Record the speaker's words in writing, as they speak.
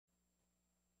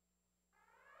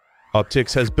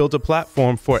Optics has built a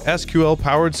platform for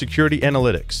SQL-powered security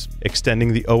analytics.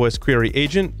 Extending the OS query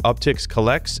agent, Optics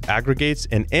collects, aggregates,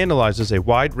 and analyzes a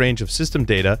wide range of system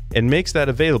data and makes that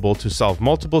available to solve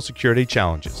multiple security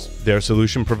challenges. Their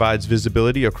solution provides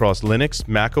visibility across Linux,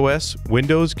 macOS,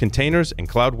 Windows, containers, and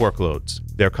cloud workloads.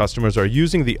 Their customers are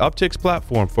using the Optics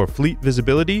platform for fleet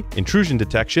visibility, intrusion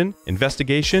detection,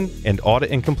 investigation, and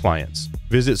audit and compliance.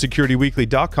 Visit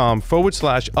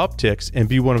securityweekly.com/Optics and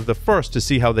be one of the first to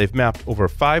see how they've mapped over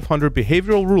 500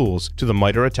 behavioral rules to the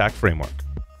MITRE ATT&CK framework.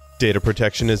 Data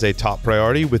protection is a top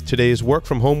priority with today's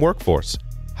work-from-home workforce.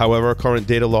 However, current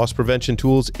data loss prevention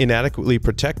tools inadequately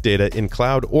protect data in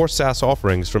cloud or SaaS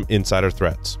offerings from insider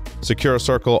threats. Secure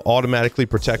Circle automatically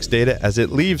protects data as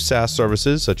it leaves SaaS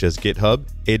services such as GitHub,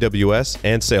 AWS,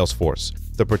 and Salesforce.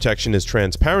 The protection is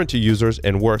transparent to users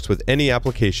and works with any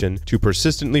application to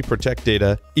persistently protect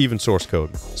data, even source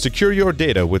code. Secure your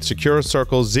data with Secure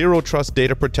Circle's Zero Trust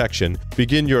Data Protection.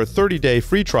 Begin your 30-day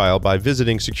free trial by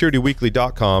visiting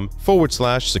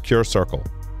securityweekly.com/Secure Circle.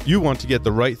 You want to get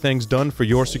the right things done for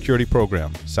your security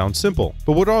program. Sounds simple,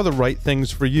 but what are the right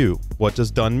things for you? What does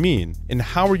done mean? And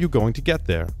how are you going to get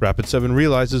there? Rapid7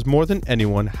 realizes more than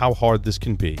anyone how hard this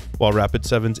can be. While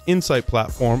Rapid7's Insight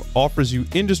platform offers you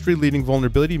industry-leading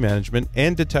vulnerability management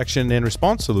and detection and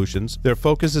response solutions, their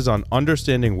focus is on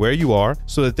understanding where you are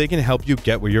so that they can help you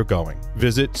get where you're going.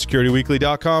 Visit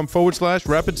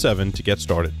securityweekly.com/Rapid7 to get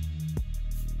started.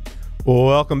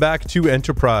 Welcome back to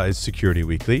Enterprise Security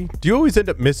Weekly. Do you always end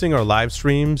up missing our live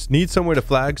streams? Need somewhere to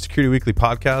flag Security Weekly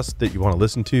podcasts that you want to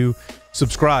listen to?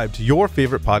 Subscribe to your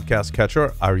favorite podcast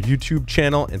catcher, our YouTube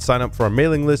channel, and sign up for our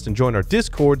mailing list and join our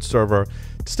Discord server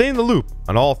to stay in the loop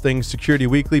on all things Security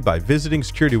Weekly by visiting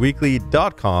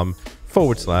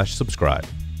securityweekly.com/subscribe.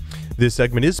 This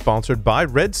segment is sponsored by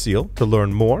Red Seal. To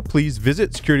learn more, please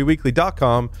visit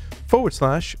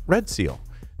securityweekly.com/Red Seal.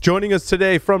 Joining us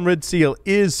today from Red Seal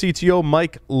is CTO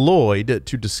Mike Lloyd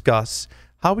to discuss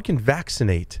how we can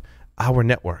vaccinate our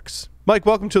networks. Mike,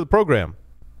 welcome to the program.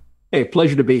 Hey,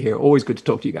 pleasure to be here. Always good to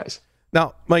talk to you guys.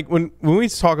 Now, Mike, when we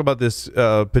talk about this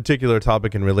particular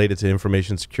topic and related to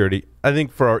information security, I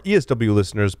think for our ESW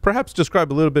listeners, perhaps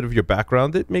describe a little bit of your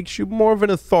background that makes you more of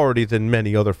an authority than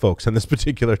many other folks on this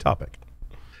particular topic.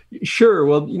 Sure.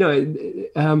 Well,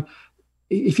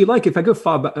 if you like, if I go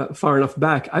far enough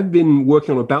back, I've been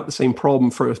working on about the same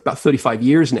problem for about 35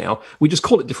 years now. We just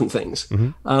call it different things.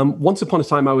 Mm-hmm. Once upon a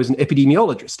time, I was an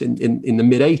epidemiologist in the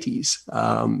mid-'80s,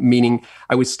 meaning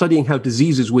I was studying how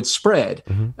diseases would spread.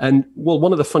 Mm-hmm. And well,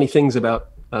 one of the funny things about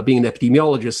being an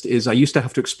epidemiologist is I used to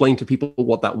have to explain to people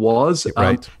what that was.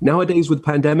 Right. Nowadays, with the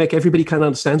pandemic, everybody kind of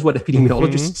understands what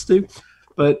epidemiologists do.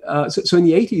 But so in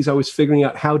the 80s, I was figuring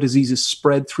out how diseases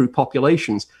spread through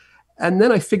populations. And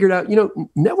then I figured out,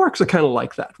 networks are kind of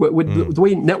like that. With the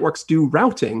way networks do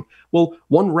routing, well,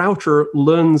 one router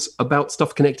learns about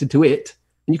stuff connected to it.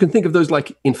 And you can think of those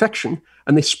like infection,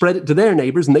 and they spread it to their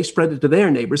neighbors, and they spread it to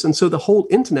their neighbors. And so the whole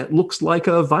internet looks like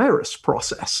a virus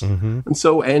process. Mm-hmm. And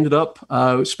so I ended up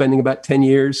spending about 10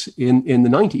 years in the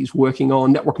 90s working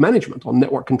on network management, on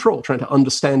network control, trying to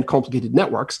understand complicated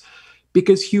networks,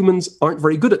 because humans aren't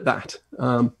very good at that.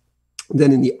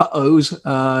 Then in the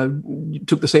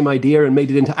took the same idea and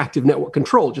made it into active network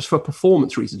control just for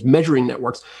performance reasons, measuring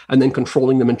networks and then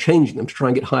controlling them and changing them to try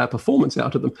and get higher performance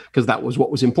out of them, because that was what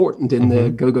was important in the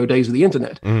go-go days of the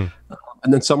internet. And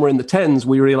then somewhere in the 10s,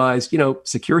 we realized,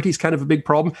 security is kind of a big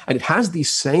problem. And it has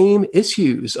these same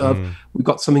issues of we've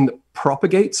got something that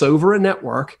propagates over a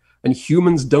network, and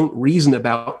humans don't reason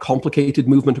about complicated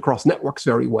movement across networks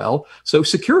very well. So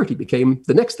security became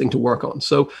the next thing to work on.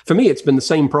 So for me, it's been the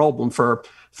same problem for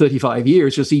 35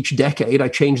 years. Just each decade, I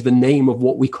change the name of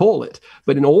what we call it.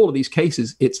 But in all of these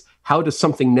cases, it's how does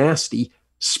something nasty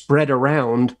spread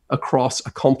around across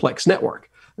a complex network?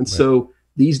 And so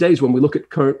these days, when we look at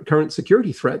current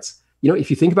security threats, if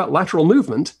you think about lateral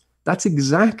movement, that's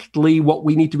exactly what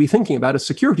we need to be thinking about as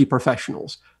security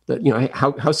professionals. That,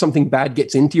 how something bad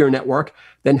gets into your network,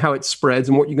 then how it spreads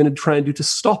and what you're going to try and do to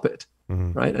stop it,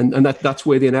 right? And that's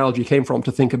where the analogy came from,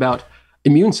 to think about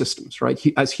immune systems, right?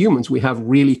 As humans, we have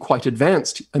really quite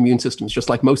advanced immune systems, just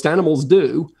like most animals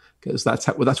do, because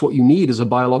that's what you need as a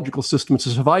biological system to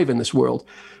survive in this world.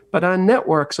 But our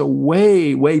networks are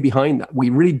way, way behind that.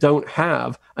 We really don't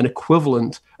have an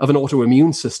equivalent of an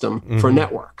autoimmune system for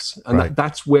networks. And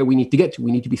that's where we need to get to.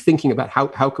 We need to be thinking about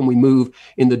how can we move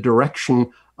in the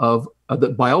direction of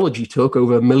that biology took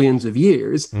over millions of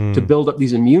years to build up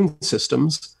these immune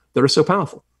systems that are so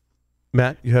powerful.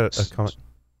 Matt, you had a comment?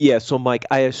 Yeah, so Mike,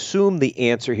 I assume the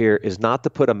answer here is not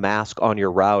to put a mask on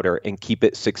your router and keep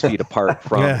it 6 feet apart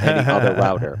from any other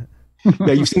router.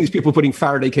 Yeah, you've seen these people putting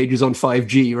Faraday cages on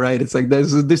 5G, right? It's like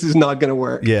this is not going to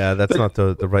work. Yeah, that's not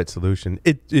the right solution.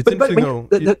 It's interesting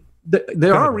though.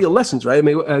 There are real lessons, right? I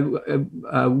mean,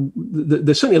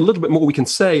 there's certainly a little bit more we can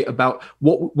say about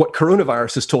what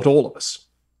coronavirus has taught all of us,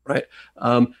 right?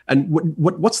 And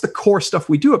what's the core stuff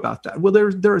we do about that? Well,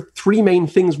 there are three main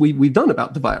things we've done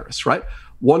about the virus, right?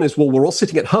 One is, well, we're all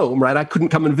sitting at home, right? I couldn't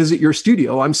come and visit your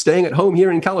studio. I'm staying at home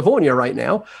here in California right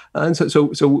now. And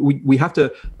so we have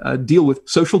to deal with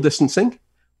social distancing.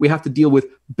 We have to deal with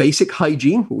basic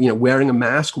hygiene, wearing a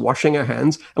mask, washing our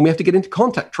hands, and we have to get into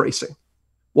contact tracing.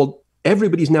 Well,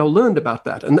 everybody's now learned about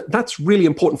that. And that's really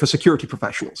important for security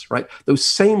professionals, right? Those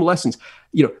same lessons,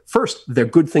 first, they're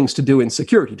good things to do in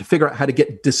security, to figure out how to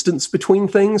get distance between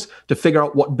things, to figure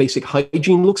out what basic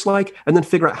hygiene looks like, and then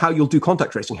figure out how you'll do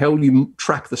contact tracing, how will you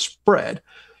track the spread.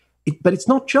 But it's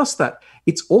not just that.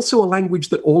 It's also a language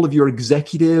that all of your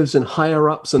executives and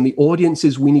higher-ups and the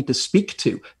audiences we need to speak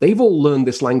to, they've all learned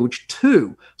this language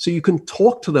too. So you can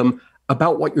talk to them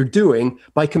about what you're doing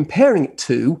by comparing it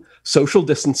to social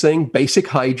distancing, basic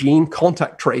hygiene,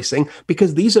 contact tracing,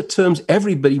 because these are terms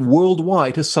everybody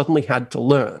worldwide has suddenly had to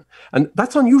learn. And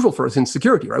that's unusual for us in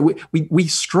security, right? We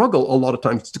struggle a lot of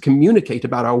times to communicate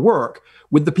about our work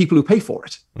with the people who pay for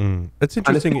it. That's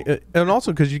interesting. And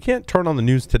also because you can't turn on the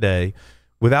news today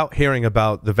without hearing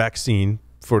about the vaccine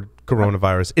for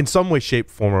coronavirus in some way, shape,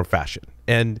 form, or fashion.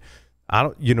 And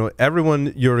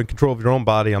everyone, you're in control of your own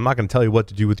body. I'm not going to tell you what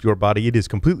to do with your body. It is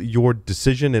completely your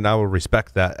decision, and I will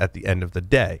respect that at the end of the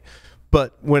day.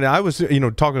 But when I was,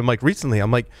 talking to Mike recently, I'm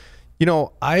like,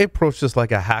 I approach this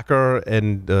like a hacker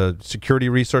and a security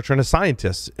researcher and a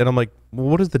scientist. And I'm like, well,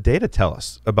 what does the data tell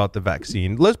us about the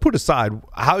vaccine? Let's put aside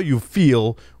how you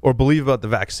feel or believe about the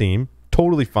vaccine.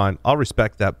 Totally fine. I'll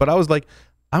respect that. But I was like,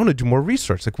 I want to do more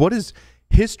research. Like, what is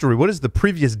history? What does the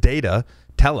previous data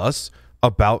tell us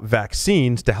about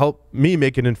vaccines to help me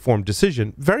make an informed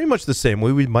decision? Very much the same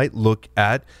way we might look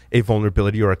at a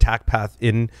vulnerability or attack path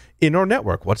in our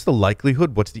network. What's the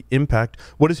likelihood? What's the impact?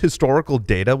 What is historical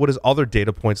data? What is other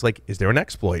data points? Like, is there an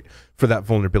exploit for that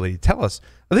vulnerability tell us?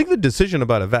 I think the decision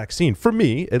about a vaccine, for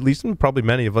me, at least, and probably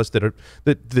many of us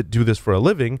that do this for a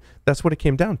living, that's what it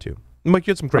came down to. Mike,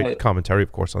 you had some great commentary,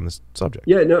 of course, on this subject.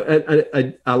 Yeah, no,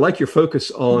 and I like your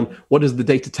focus on what does the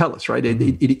data tell us, right?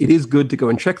 It is good to go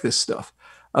and check this stuff.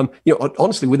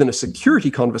 Honestly, within a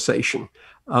security conversation,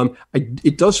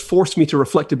 it does force me to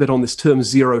reflect a bit on this term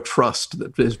zero trust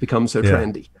that has become so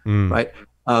trendy, right?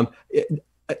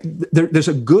 There's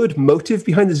a good motive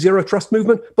behind the zero trust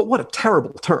movement, but what a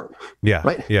terrible term. Yeah,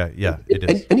 right? Yeah, it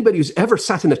is. Anybody who's ever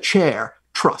sat in a chair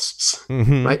trusts,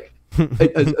 right?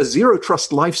 A zero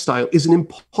trust lifestyle is an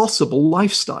impossible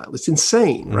lifestyle. It's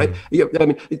insane, right? I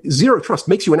mean, zero trust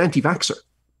makes you an anti-vaxxer.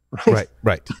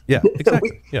 Right. Yeah,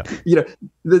 exactly.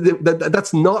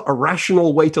 That's not a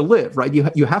rational way to live, right?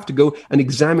 You have to go and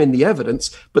examine the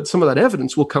evidence, but some of that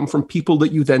evidence will come from people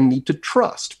that you then need to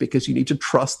trust, because you need to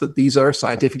trust that these are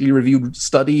scientifically reviewed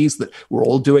studies, that we're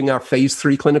all doing our phase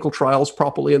 3 clinical trials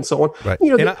properly, and so on. Right.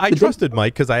 I trusted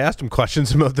Mike because I asked him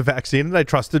questions about the vaccine, and I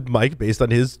trusted Mike based on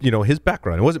his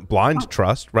background. It wasn't blind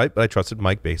trust, right? But I trusted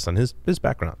Mike based on his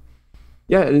background.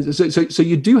 Yeah, and so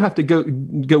you do have to go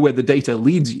where the data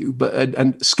leads you,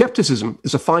 and skepticism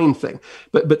is a fine thing,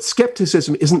 but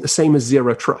skepticism isn't the same as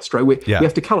zero trust, right? We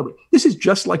have to calibrate. This is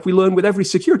just like we learn with every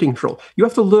security control. You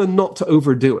have to learn not to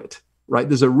overdo it, right?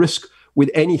 There's a risk with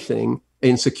anything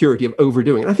in security of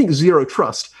overdoing it. I think zero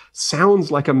trust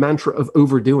sounds like a mantra of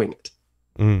overdoing it,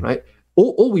 right?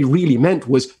 All we really meant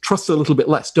was trust a little bit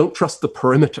less. Don't trust the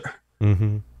perimeter.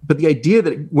 But the idea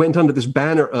that it went under this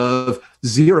banner of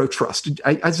zero trust,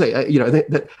 I'd say, I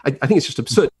think it's just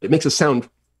absurd. It makes us sound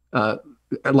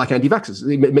like anti-vaxxers.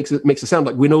 It makes it sound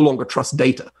like we no longer trust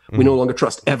data. We no longer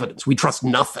trust evidence. We trust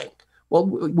nothing. Well,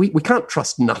 we can't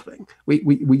trust nothing.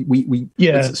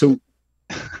 So,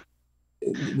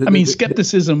 I mean,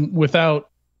 skepticism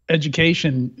without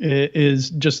education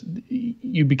is just,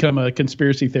 you become a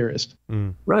conspiracy theorist,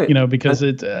 right? Because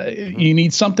you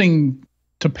need something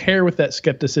to pair with that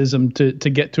skepticism to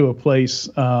get to a place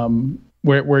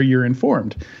where you're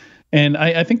informed. And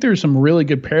I think there are some really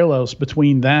good parallels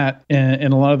between that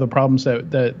and a lot of the problems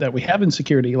that we have in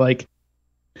security. Like,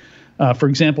 for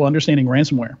example, understanding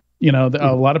ransomware.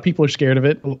 A lot of people are scared of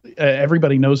it.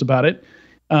 Everybody knows about it.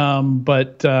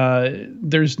 But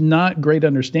there's not great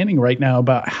understanding right now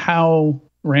about how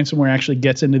ransomware actually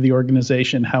gets into the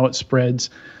organization, how it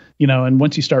spreads. And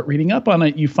once you start reading up on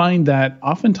it, you find that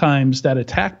oftentimes that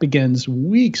attack begins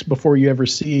weeks before you ever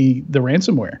see the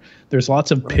ransomware. There's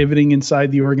lots of pivoting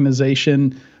inside the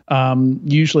organization.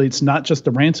 Usually it's not just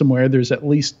the ransomware. There's at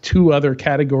least 2 other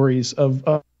categories of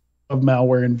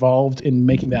malware involved in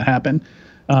making that happen.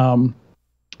 And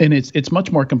it's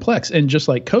much more complex. And just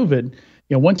like COVID,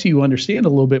 once you understand a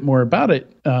little bit more about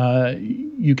it,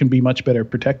 you can be much better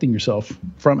protecting yourself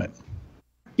from it.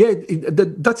 Yeah,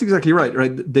 that's exactly right.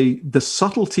 The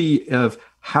subtlety of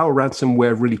how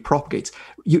ransomware really propagates.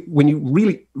 When you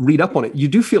really read up on it, you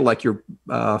do feel like you're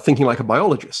thinking like a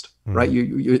biologist, right?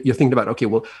 You're thinking about, okay,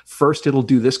 well, first it'll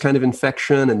do this kind of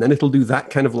infection, and then it'll do that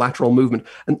kind of lateral movement.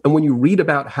 And when you read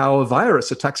about how a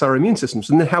virus attacks our immune systems,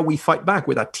 and then how we fight back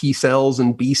with our T cells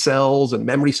and B cells and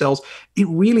memory cells, it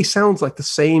really sounds like the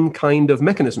same kind of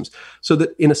mechanisms. So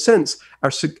that in a sense,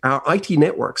 our IT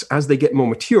networks, as they get more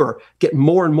mature, get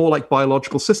more and more like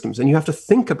biological systems. And you have to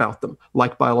think about them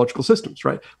like biological systems,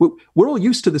 right? We're all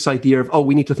used to this idea of,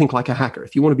 we need to think like a hacker.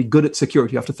 If you want to be good at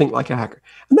security, you have to think like a hacker.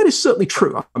 And that is certainly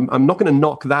true. I'm not going to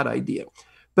knock that idea.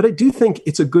 But I do think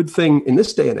it's a good thing in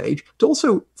this day and age to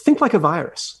also think like a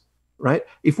virus, right?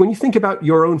 When you think about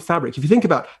your own fabric, if you think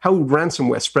about how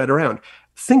ransomware spread around,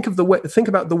 think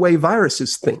about the way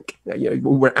viruses think.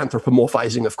 We're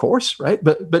anthropomorphizing, of course, right?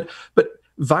 But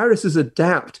viruses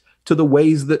adapt to the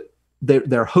ways that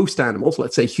their host animals,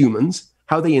 let's say humans,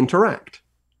 how they interact.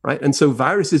 Right. And so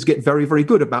viruses get very, very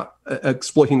good about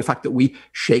exploiting the fact that we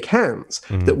shake hands,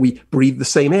 that we breathe the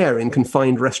same air in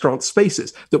confined restaurant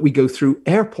spaces, that we go through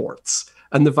airports.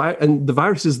 And the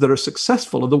viruses that are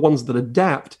successful are the ones that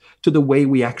adapt to the way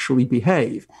we actually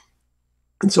behave.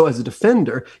 And so as a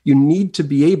defender, you need to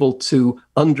be able to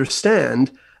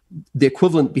understand the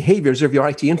equivalent behaviors of your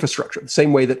IT infrastructure, the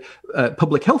same way that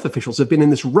public health officials have been in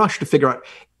this rush to figure out,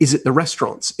 is it the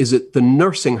restaurants? Is it the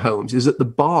nursing homes? Is it the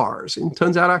bars? And it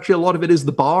turns out actually a lot of it is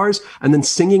the bars and then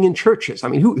singing in churches. I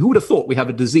mean, who would have thought we have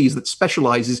a disease that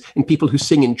specializes in people who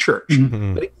sing in church?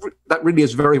 But that really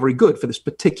is very, very good for this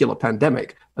particular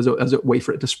pandemic as a way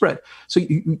for it to spread. So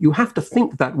you have to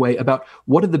think that way about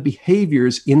what are the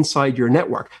behaviors inside your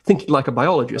network, thinking like a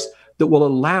biologist, that will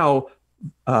allow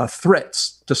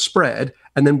threats to spread,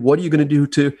 and then what are you going to do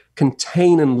to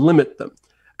contain and limit them?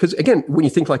 Because again, when you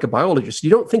think like a biologist,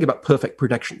 you don't think about perfect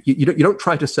protection. You don't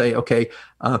try to say, okay,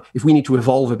 if we need to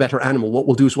evolve a better animal, what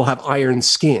we'll do is we'll have iron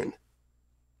skin.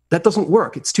 That doesn't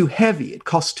work. It's too heavy. It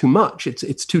costs too much.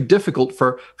 It's too difficult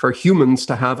for humans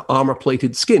to have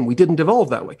armor-plated skin. We didn't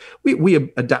evolve that way. We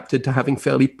adapted to having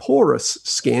fairly porous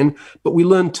skin, but we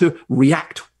learned to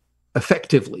react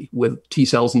effectively with T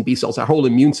cells and B cells. Our whole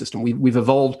immune system, we've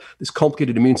evolved this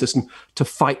complicated immune system to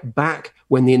fight back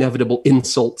when the inevitable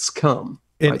insults come.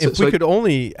 And right? if we could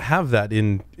only have that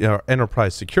in our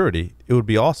enterprise security, it would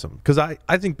be awesome. Because I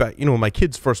think back, when my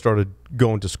kids first started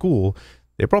going to school,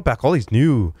 they brought back all these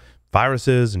new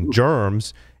viruses and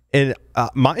germs, and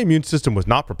my immune system was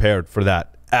not prepared for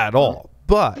that at all.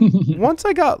 But once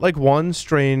I got like one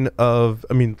strain of,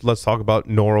 let's talk about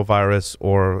norovirus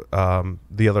or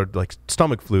the other like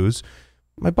stomach flus,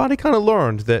 my body kind of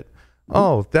learned that,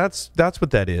 that's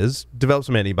what that is, develop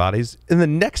some antibodies. And the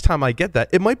next time I get that,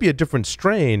 it might be a different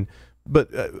strain. But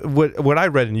what I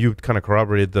read, and you kind of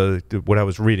corroborated what I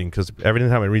was reading, because every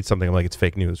time I read something, I'm like, it's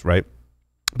fake news, right?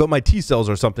 But my T cells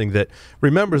are something that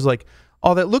remembers like,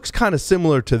 that looks kind of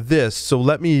similar to this, so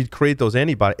let me create those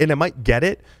antibodies. And I might get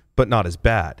it, but not as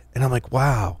bad. And I'm like,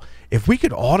 wow, if we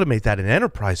could automate that in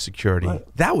enterprise security,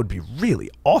 that would be really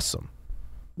awesome.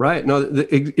 Right. No,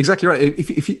 exactly right.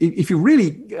 If you really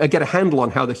get a handle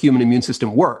on how the human immune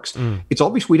system works, it's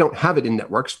obvious we don't have it in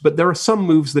networks, but there are some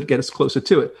moves that get us closer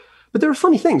to it. But there are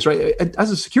funny things, right?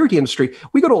 As a security industry,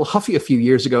 we got all huffy a few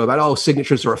years ago about,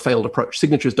 signatures are a failed approach.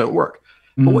 Signatures don't work.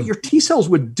 But what your T cells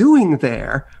were doing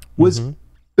there was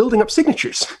building up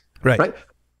signatures, right?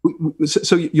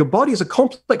 So your body is a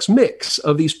complex mix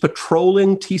of these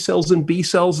patrolling T cells and B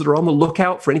cells that are on the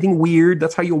lookout for anything weird.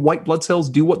 That's how your white blood cells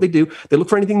do what they do. They look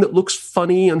for anything that looks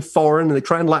funny and foreign, and they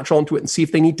try and latch onto it and see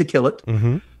if they need to kill it.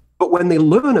 But when they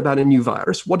learn about a new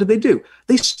virus, what do?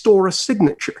 They store a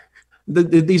signature.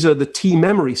 These are the T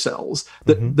memory cells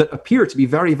that appear to be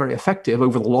very, very effective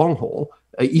over the long haul,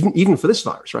 even for this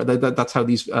virus, right? That's how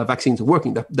these vaccines are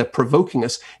working. They're provoking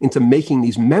us into making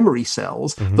these memory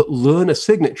cells that learn a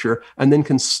signature and then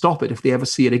can stop it if they ever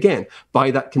see it again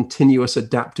by that continuous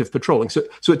adaptive patrolling. So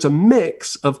it's a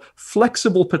mix of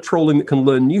flexible patrolling that can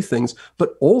learn new things,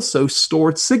 but also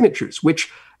stored signatures,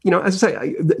 which, as I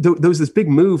say, there was this big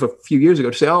move a few years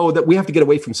ago to say, that we have to get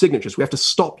away from signatures. We have to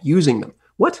stop using them.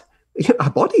 What? Our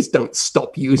bodies don't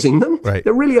stop using them. Right.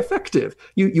 They're really effective.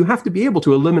 You have to be able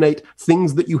to eliminate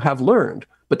things that you have learned,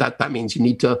 but that means you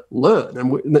need to learn,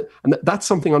 and that's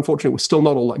something, unfortunately, we're still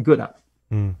not all that good at.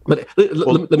 But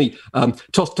let me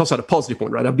toss out a positive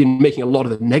point, right? I've been making a lot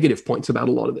of the negative points about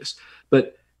a lot of this,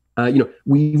 but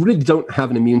we really don't have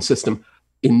an immune system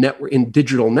in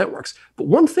digital networks. But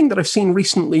one thing that I've seen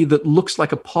recently that looks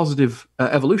like a positive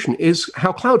evolution is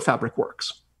how Cloud Fabric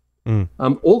works.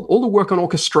 All the work on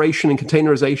orchestration and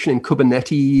containerization in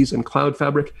Kubernetes and Cloud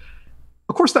Fabric,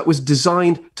 of course, that was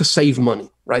designed to save money,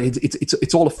 right?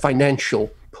 It's all a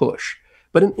financial push.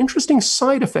 But an interesting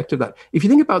side effect of that, if you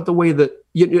think about the way that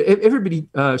everybody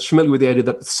is familiar with the idea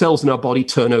that cells in our body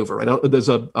turn over, right? There's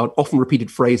an often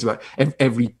repeated phrase about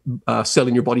every cell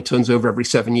in your body turns over every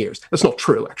 7 years. That's not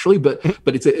true, actually, but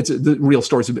the real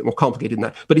story is a bit more complicated than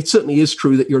that. But it certainly is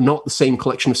true that you're not the same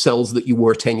collection of cells that you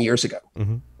were 10 years ago.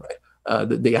 Right?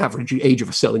 The average age of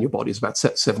a cell in your body is about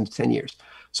 7 to 10 years.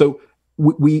 So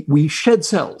we shed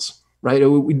cells. Right,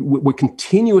 we're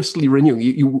continuously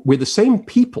renewing. We're the same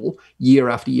people year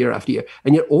after year after year,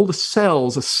 and yet all the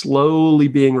cells are slowly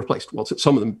being replaced. Well,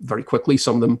 some of them very quickly,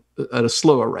 some of them at a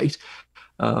slower rate.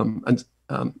 But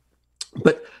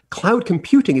cloud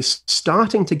computing is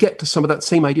starting to get to some of that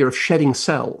same idea of shedding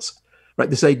cells. Right,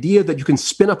 this idea that you can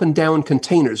spin up and down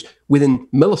containers within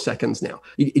milliseconds now.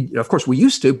 Of course, we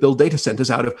used to build data centers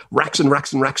out of racks and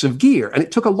racks and racks of gear, and it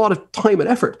took a lot of time and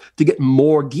effort to get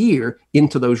more gear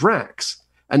into those racks.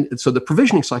 And so the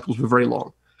provisioning cycles were very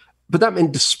long. But that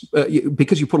meant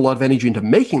because you put a lot of energy into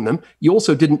making them, you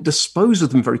also didn't dispose of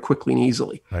them very quickly and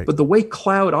easily. Right. But the way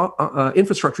cloud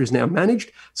infrastructure is now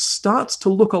managed starts to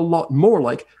look a lot more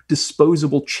like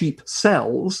disposable cheap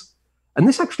cells. And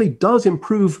this actually does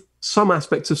improve some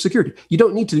aspects of security. You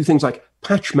don't need to do things like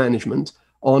patch management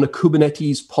on a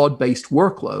Kubernetes pod-based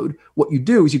workload. What you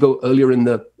do is you go earlier in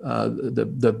the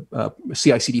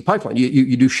CI/CD pipeline.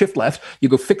 You do shift left, you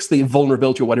go fix the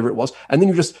vulnerability or whatever it was, and then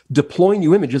you just deploy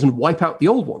new images and wipe out the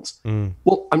old ones.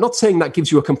 Well, I'm not saying that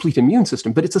gives you a complete immune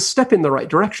system, but it's a step in the right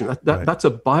direction. That's a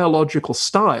biological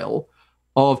style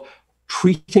of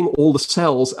treating all the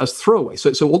cells as throwaway.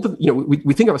 So all the,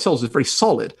 we think of ourselves as very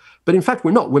solid, but in fact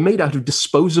we're not. We're made out of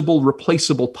disposable,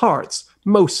 replaceable parts,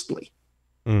 mostly.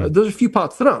 There's a few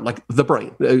parts that aren't, like the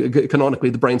brain. Canonically,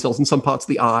 the brain cells and some parts of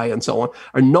the eye and so on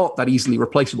are not that easily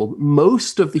replaceable.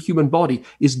 Most of the human body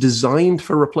is designed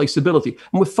for replaceability.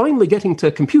 And we're finally getting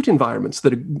to compute environments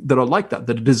that are like that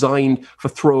are designed for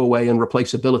throwaway and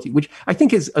replaceability, which I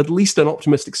think is at least an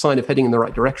optimistic sign of heading in the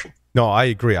right direction. No, I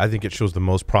agree. I think it shows the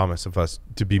most promise of us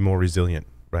to be more resilient,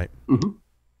 right?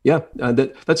 Yeah,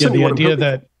 that's the idea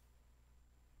that.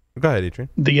 Go ahead, Adrian.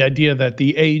 The idea that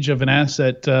the age of an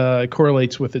asset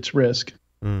correlates with its risk.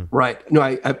 Right. No,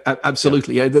 I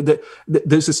absolutely. Yeah.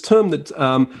 There's this term that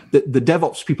the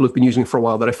DevOps people have been using for a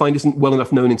while that I find isn't well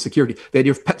enough known in security. The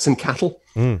idea of pets and cattle.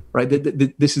 Right.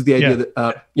 This is the idea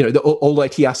that all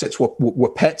IT assets were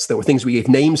pets. There were things we gave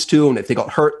names to, and if they got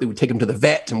hurt, they would take them to the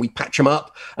vet, and we'd patch them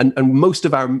up. And most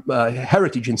of our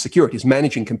heritage in security is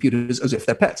managing computers as if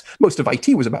they're pets. Most of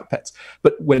IT was about pets.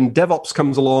 But when DevOps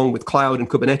comes along with cloud and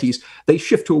Kubernetes, they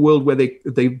shift to a world where they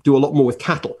do a lot more with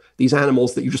cattle. These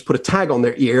animals that you just put a tag on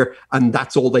their ear, and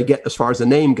that's all they get as far as the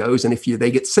name goes. And if they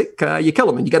get sick, you kill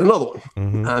them and you get another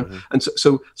one. And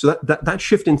so that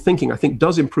shift in thinking, I think,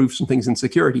 does improve some things in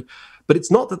security. But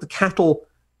it's not that the cattle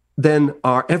then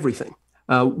are everything.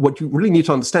 What you really need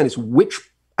to understand is which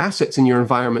assets in your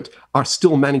environment are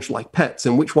still managed like pets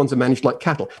and which ones are managed like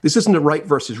cattle. This isn't a right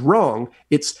versus wrong.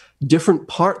 It's different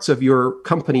parts of your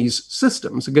company's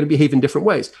systems are going to behave in different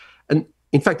ways. And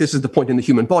in fact, this is the point in the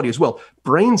human body as well.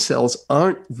 Brain cells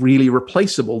aren't really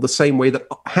replaceable the same way that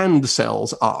hand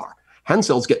cells are. Hand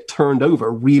cells get turned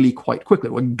over really quite quickly.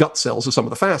 Well, gut cells are some of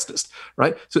the fastest,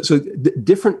 right? So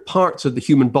different parts of the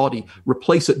human body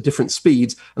replace at different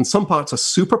speeds, and some parts are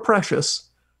super precious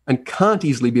and can't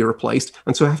easily be replaced,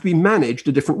 and so have to be managed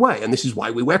a different way. And this is why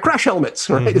we wear crash helmets,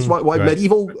 right? It's why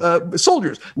medieval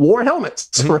soldiers wore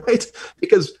helmets, right?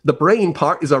 Because the brain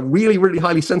part is a really, really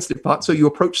highly sensitive part, so you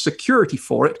approach security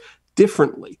for it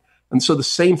differently. And so the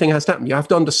same thing has to happen. You have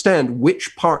to understand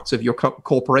which parts of your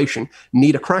corporation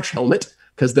need a crash helmet,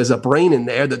 because there's a brain in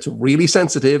there that's really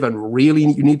sensitive and really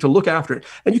you need to look after it.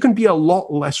 And you can be a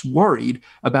lot less worried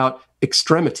about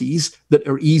extremities that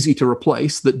are easy to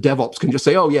replace, that DevOps can just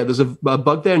say, oh yeah, there's a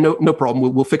bug there, no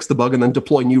problem, we'll fix the bug and then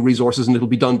deploy new resources and it'll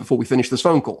be done before we finish this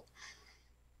phone call.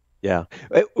 Yeah.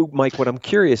 Mike, what I'm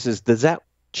curious is, does that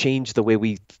change the way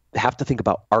we have to think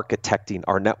about architecting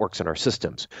our networks and our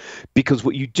systems? Because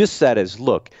what you just said is,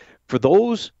 look, for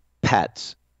those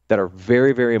pets that are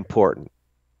very, very important,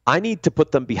 I need to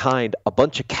put them behind a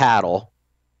bunch of cattle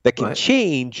that can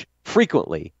change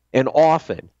frequently and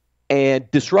often and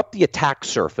disrupt the attack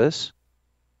surface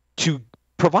to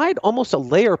provide almost a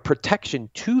layer of protection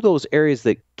to those areas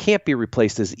that can't be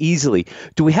replaced as easily.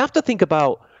 Do we have to think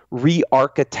about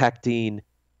re-architecting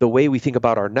the way we think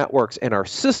about our networks and our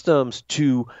systems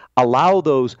to allow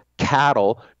those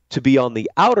cattle to be on the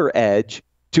outer edge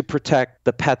to protect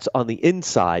the pets on the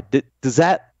inside. Does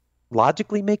that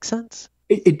logically make sense?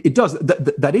 It does.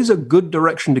 That is a good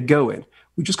direction to go in.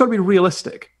 We just got to be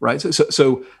realistic, right?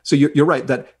 So you're right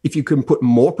that if you can put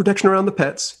more protection around the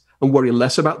pets and worry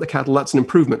less about the cattle, that's an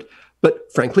improvement.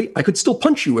 But frankly, I could still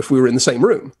punch you if we were in the same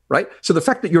room, right? So the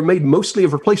fact that you're made mostly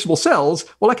of replaceable cells,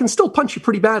 well, I can still punch you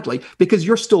pretty badly because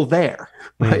you're still there,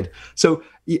 right? So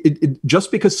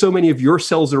just because so many of your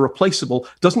cells are replaceable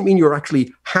doesn't mean you're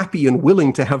actually happy and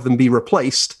willing to have them be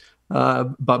replaced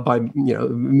by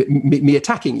me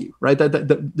attacking you, right?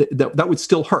 That would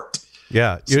still hurt.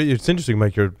 Yeah, it's interesting,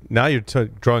 Mike. You're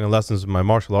drawing on lessons my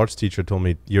martial arts teacher told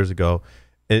me years ago.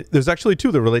 There's actually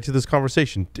two that relate to this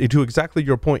conversation. To exactly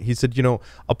your point, he said,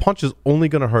 a punch is only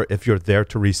going to hurt if you're there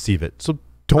to receive it. So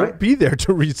don't be there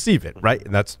to receive it, right?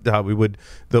 And that's how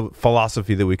the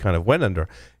philosophy that we kind of went under.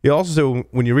 He also said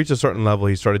when you reach a certain level,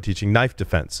 he started teaching knife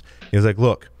defense. He was like,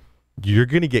 look, you're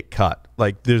going to get cut.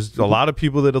 Like, there's a lot of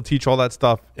people that'll teach all that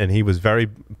stuff, and he was very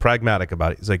pragmatic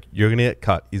about it. He's like, you're going to get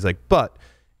cut. He's like, but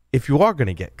if you are going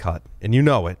to get cut, and you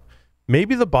know it,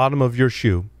 maybe the bottom of your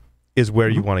shoe is where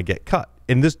you want to get cut.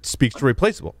 And this speaks to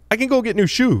replaceable. I can go get new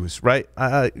shoes, right?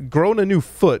 Growing a new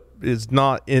foot is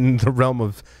not in the realm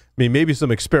of, maybe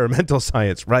some experimental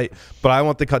science, right? But I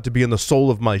want the cut to be in the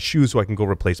sole of my shoe so I can go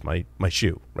replace my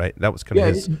shoe, right? That was kind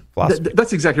of his philosophy.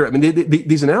 That's exactly right.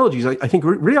 These analogies, I think,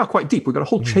 really are quite deep. We've got a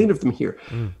whole chain of them here.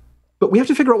 But we have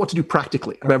to figure out what to do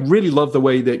practically. I really love the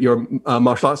way that your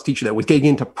martial arts teacher there was getting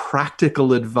into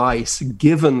practical advice,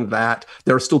 given that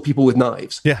there are still people with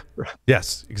knives. Yeah.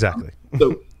 Yes, exactly.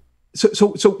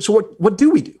 So what do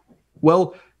we do?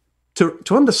 Well,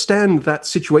 to understand that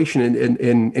situation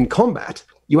in combat,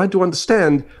 you had to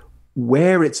understand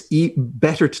where it's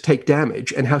better to take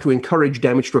damage and how to encourage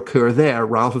damage to occur there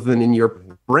rather than in your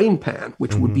brain pan,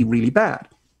 which would be really bad.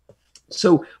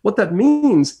 So what that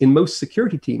means in most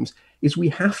security teams is we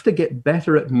have to get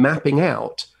better at mapping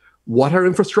out what our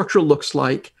infrastructure looks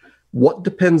like, what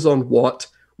depends on what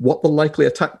the likely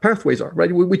attack pathways are,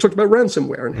 right? We talked about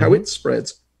ransomware and how it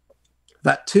spreads.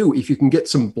 That too, if you can get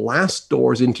some blast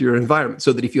doors into your environment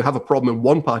so that if you have a problem in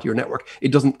one part of your network,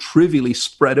 it doesn't trivially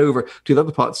spread over to the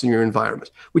other parts in your environment,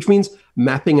 which means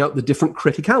mapping out the different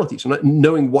criticalities and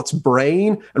knowing what's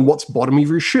brain and what's bottom of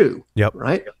your shoe,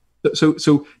 right?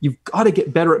 So you've got to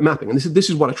get better at mapping. And this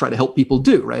is what I try to help people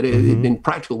do, right? In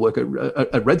practical work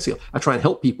at Red Seal, I try and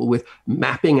help people with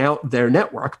mapping out their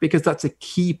network because that's a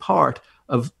key part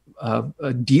of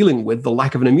dealing with the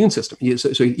lack of an immune system.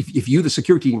 So if you, the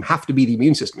security team, have to be the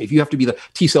immune system, if you have to be the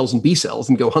T cells and B cells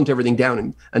and go hunt everything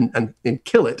down and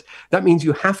kill it, that means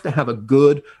you have to have a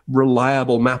good,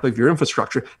 reliable map of your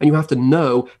infrastructure, and you have to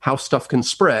know how stuff can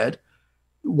spread.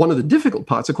 One of the difficult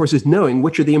parts, of course, is knowing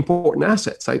which are the important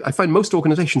assets. I find most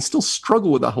organizations still struggle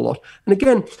with that a lot. And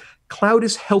again, cloud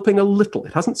is helping a little.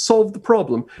 It hasn't solved the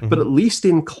problem, but at least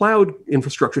in cloud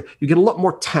infrastructure, you get a lot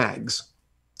more tags.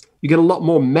 You get a lot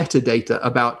more metadata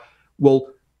about, well,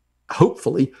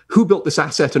 hopefully, who built this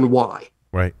asset and why.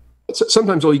 Right. So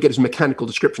sometimes all you get is mechanical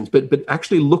descriptions, but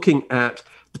actually looking at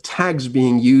the tags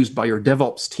being used by your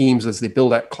DevOps teams as they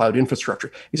build out cloud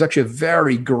infrastructure is actually a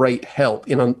very great help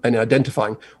in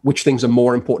identifying which things are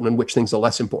more important and which things are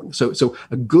less important. So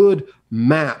a good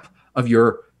map of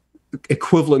your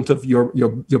equivalent of your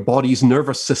body's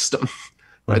nervous system,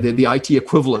 right? The IT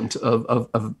equivalent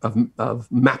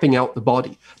of mapping out the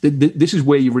body. This is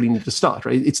where you really need to start,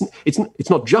 right? It's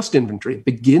not just inventory. It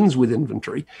begins with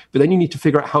inventory, but then you need to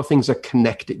figure out how things are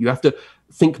connected. You have to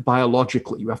think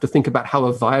biologically. You have to think about how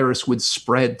a virus would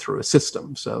spread through a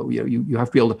system. So you have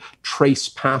to be able to trace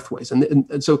pathways,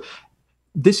 and so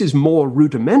this is more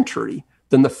rudimentary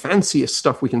than the fanciest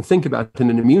stuff we can think about in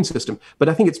an immune system. But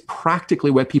I think it's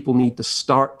practically where people need to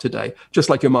start today, just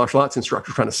like your martial arts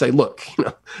instructor trying to say, look,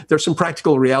 there's some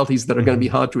practical realities that are going to be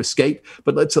hard to escape,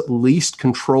 but let's at least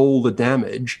control the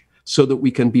damage so that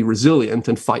we can be resilient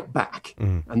and fight back.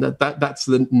 And that's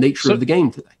the nature of the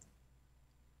game today.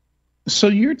 So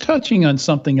you're touching on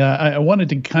something I wanted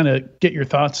to kind of get your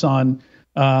thoughts on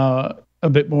a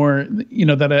bit more,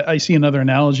 that I see another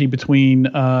analogy between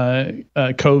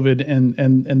COVID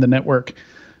and the network,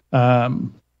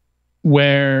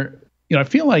 where, I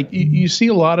feel like you see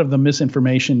a lot of the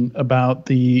misinformation about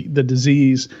the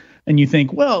disease, and you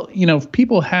think, well, if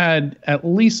people had at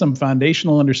least some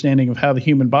foundational understanding of how the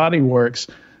human body works,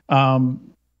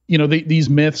 these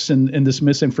myths and this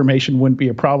misinformation wouldn't be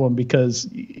a problem because,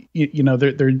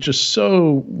 they're just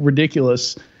so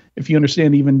ridiculous. If you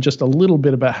understand even just a little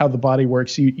bit about how the body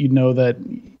works, you know that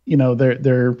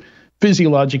they're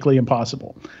physiologically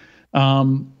impossible.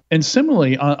 And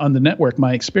similarly on the network,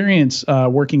 my experience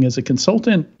working as a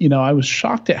consultant, I was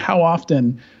shocked at how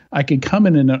often I could come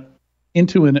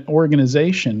into an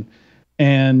organization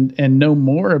and know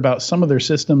more about some of their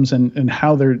systems and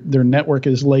how their network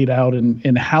is laid out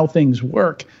and how things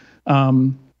work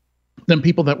than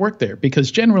people that work there. Because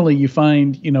generally you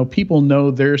find, people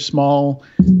know their small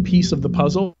piece of the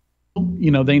puzzle.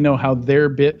 They know how their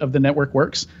bit of the network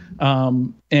works.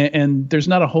 And there's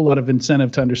not a whole lot of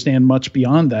incentive to understand much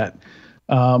beyond that.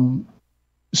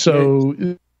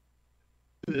 So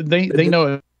they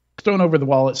know it's thrown over the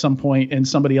wall at some point and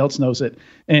somebody else knows it.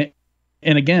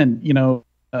 And again,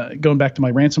 going back to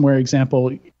my ransomware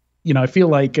example, I feel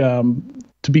like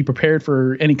to be prepared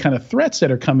for any kind of threats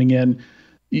that are coming in,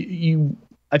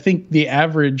 I think the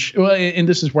average, and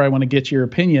this is where I want to get your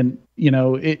opinion,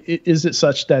 is it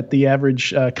such that the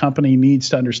average company needs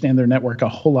to understand their network a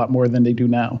whole lot more than they do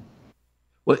now?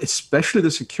 Well, especially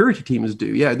the security teams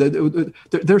do. Yeah,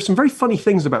 there are some very funny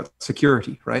things about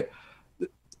security, right?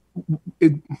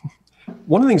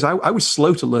 One of the things I was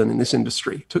slow to learn in this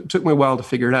industry, took me a while to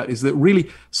figure it out, is that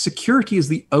really security is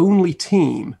the only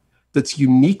team that's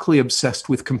uniquely obsessed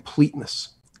with completeness,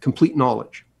 complete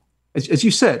knowledge. As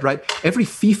you said, right, every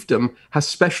fiefdom has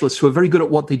specialists who are very good at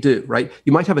what they do, right?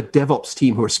 You might have a DevOps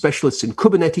team who are specialists in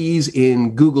Kubernetes,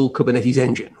 in Google Kubernetes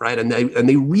Engine, right? And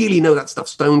they really know that stuff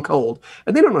stone cold.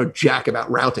 And they don't know jack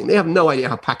about routing. They have no idea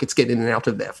how packets get in and out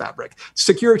of their fabric.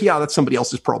 Security, that's somebody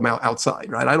else's problem outside,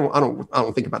 right? I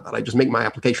don't think about that. I just make my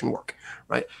application work,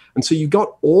 right? And so you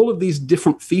got all of these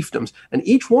different fiefdoms, and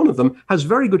each one of them has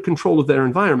very good control of their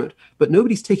environment, but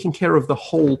nobody's taking care of the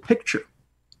whole picture.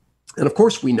 And of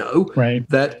course, we know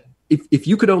that if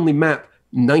you could only map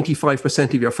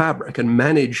 95% of your fabric and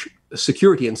manage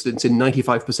security incidents in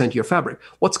 95% of your fabric,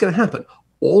 what's going to happen?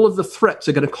 All of the threats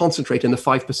are going to concentrate in the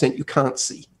 5% you can't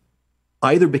see,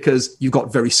 either because you've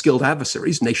got very skilled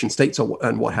adversaries, nation states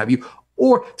and what have you,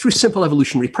 or through simple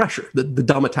evolutionary pressure. The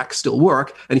dumb attacks still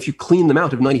work, and if you clean them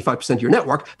out of 95% of your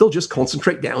network, they'll just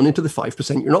concentrate down into the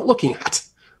 5% you're not looking at.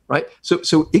 Right?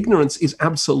 So ignorance is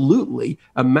absolutely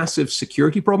a massive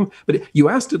security problem. But you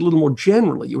asked it a little more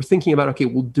generally. You were thinking about, okay,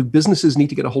 well, do businesses need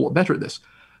to get a whole lot better at this?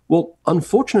 Well,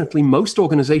 unfortunately, most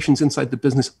organizations inside the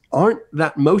business aren't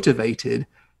that motivated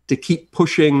to keep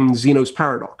pushing Zeno's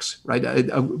paradox, right?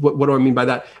 What do I mean by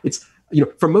that? It's,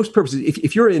 for most purposes,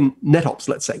 if you're in NetOps,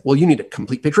 let's say, well, you need a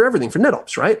complete picture of everything for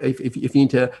NetOps, right? If you need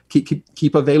to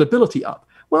keep availability up.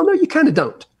 Well, no, you kind of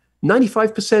don't.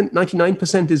 95%,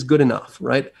 99% is good enough,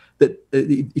 right? That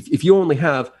if you only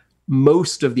have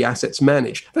most of the assets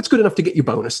managed, that's good enough to get your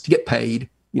bonus, to get paid,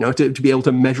 to be able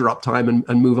to measure uptime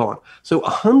and move on. So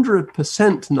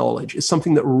 100% knowledge is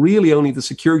something that really only the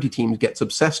security team gets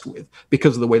obsessed with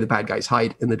because of the way the bad guys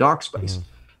hide in the dark space.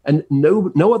 And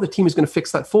no other team is going to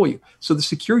fix that for you. So the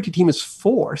security team is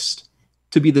forced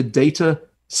to be the data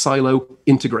silo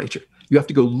integrator. You have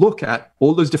to go look at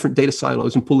all those different data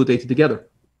silos and pull the data together.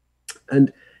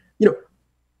 And,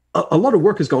 a lot of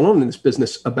work has gone on in this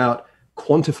business about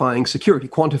quantifying security,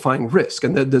 quantifying risk.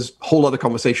 And there's whole other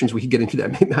conversations we could get into there.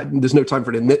 There's no time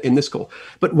for it in this call.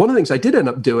 But one of the things I did end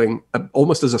up doing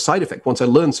almost as a side effect, once I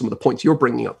learned some of the points you're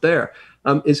bringing up there,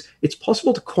 is it's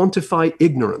possible to quantify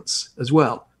ignorance as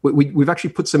well. We've actually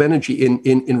put some energy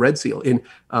in Red Seal in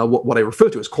what I refer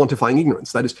to as quantifying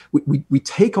ignorance. That is, we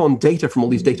take on data from all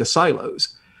these data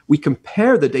silos. We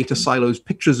compare the data silos'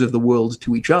 pictures of the world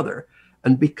to each other.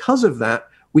 And because of that,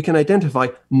 we can identify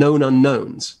known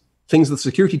unknowns, things the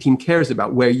security team cares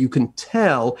about, where you can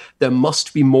tell there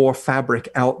must be more fabric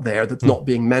out there that's not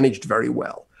being managed very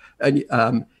well. And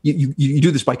you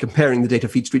do this by comparing the data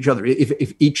feeds to each other.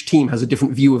 If each team has a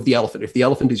different view of the elephant, if the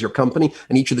elephant is your company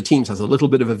and each of the teams has a little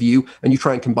bit of a view, and you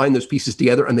try and combine those pieces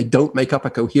together and they don't make up a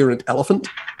coherent elephant,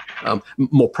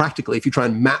 more practically, if you try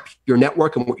and map your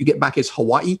network and what you get back is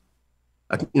Hawaii,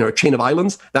 a chain of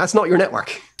islands, that's not your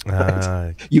network.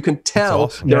 Right? You can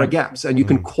tell there are gaps, and you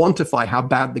can quantify how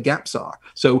bad the gaps are.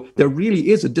 So there really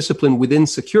is a discipline within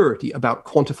security about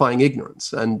quantifying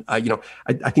ignorance. And I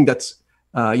think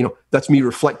that's me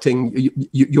reflecting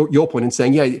your point and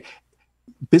saying,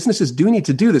 businesses do need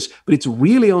to do this, but it's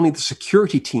really only the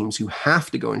security teams who have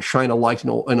to go and shine a light in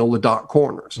all the dark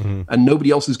corners, and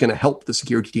nobody else is going to help the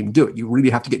security team do it. You really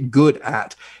have to get good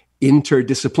at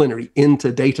interdisciplinary,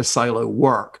 inter-data silo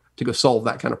work to go solve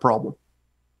that kind of problem.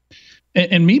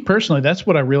 And me personally, that's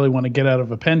what I really want to get out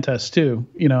of a pen test too.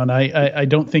 And I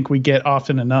don't think we get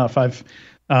often enough. I've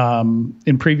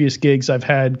In previous gigs, I've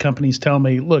had companies tell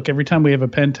me, look, every time we have a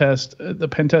pen test, the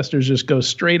pen testers just go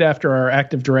straight after our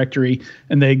Active Directory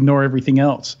and they ignore everything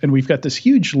else. And we've got this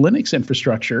huge Linux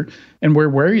infrastructure, and we're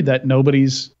worried that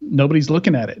nobody's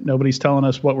looking at it. Nobody's telling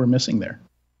us what we're missing there.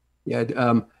 Yeah.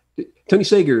 Tony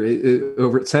Sager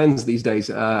over at SANS these days,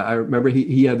 I remember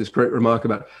he had this great remark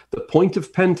about the point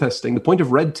of pen testing, the point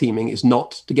of red teaming is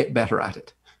not to get better at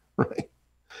it, right?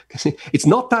 It's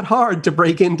not that hard to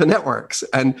break into networks,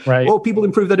 and people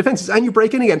improve their defenses, and you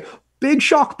break in again. Big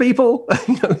shock, people.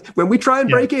 When we try and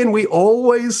break in, we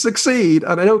always succeed.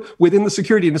 And I know within the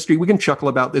security industry, we can chuckle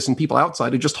about this, and people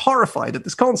outside are just horrified at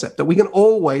this concept that we can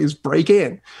always break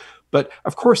in. But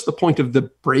of course, the point of the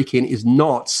break-in is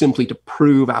not simply to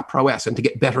prove our prowess and to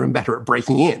get better and better at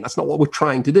breaking in. That's not what we're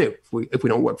trying to do if we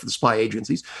don't work for the spy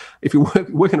agencies. If you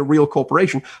work in a real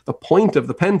corporation, the point of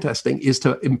the pen testing is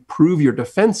to improve your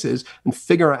defenses and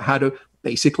figure out how to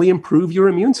basically improve your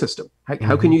immune system.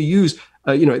 How can you use,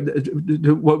 some of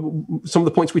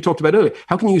the points we talked about earlier,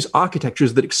 how can you use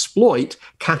architectures that exploit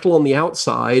cattle on the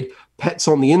outside, pets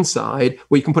on the inside,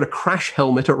 where you can put a crash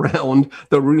helmet around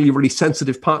the really, really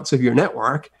sensitive parts of your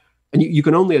network. And you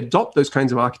can only adopt those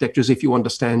kinds of architectures if you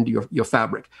understand your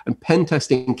fabric. And pen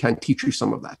testing can teach you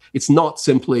some of that. It's not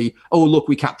simply, oh, look,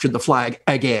 we captured the flag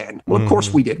again. Well, of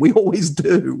course we did. We always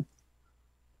do.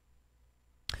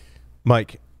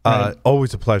 Mike,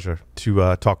 always a pleasure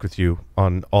to talk with you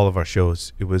on all of our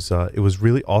shows. It was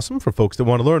really awesome. For folks that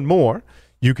want to learn more,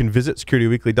 you can visit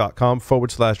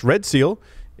securityweekly.com/Red Seal.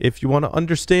 If you want to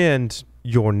understand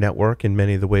your network in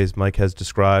many of the ways Mike has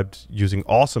described, using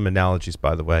awesome analogies,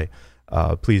 by the way,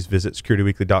 please visit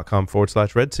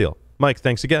securityweekly.com/Red Seal. Mike,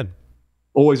 thanks again.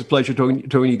 Always a pleasure talking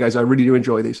to you guys. I really do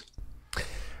enjoy these.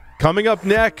 Coming up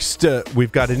next,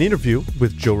 we've got an interview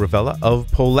with Joe Ravella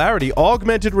of Polarity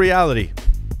Augmented Reality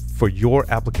for your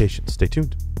application. Stay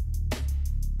tuned.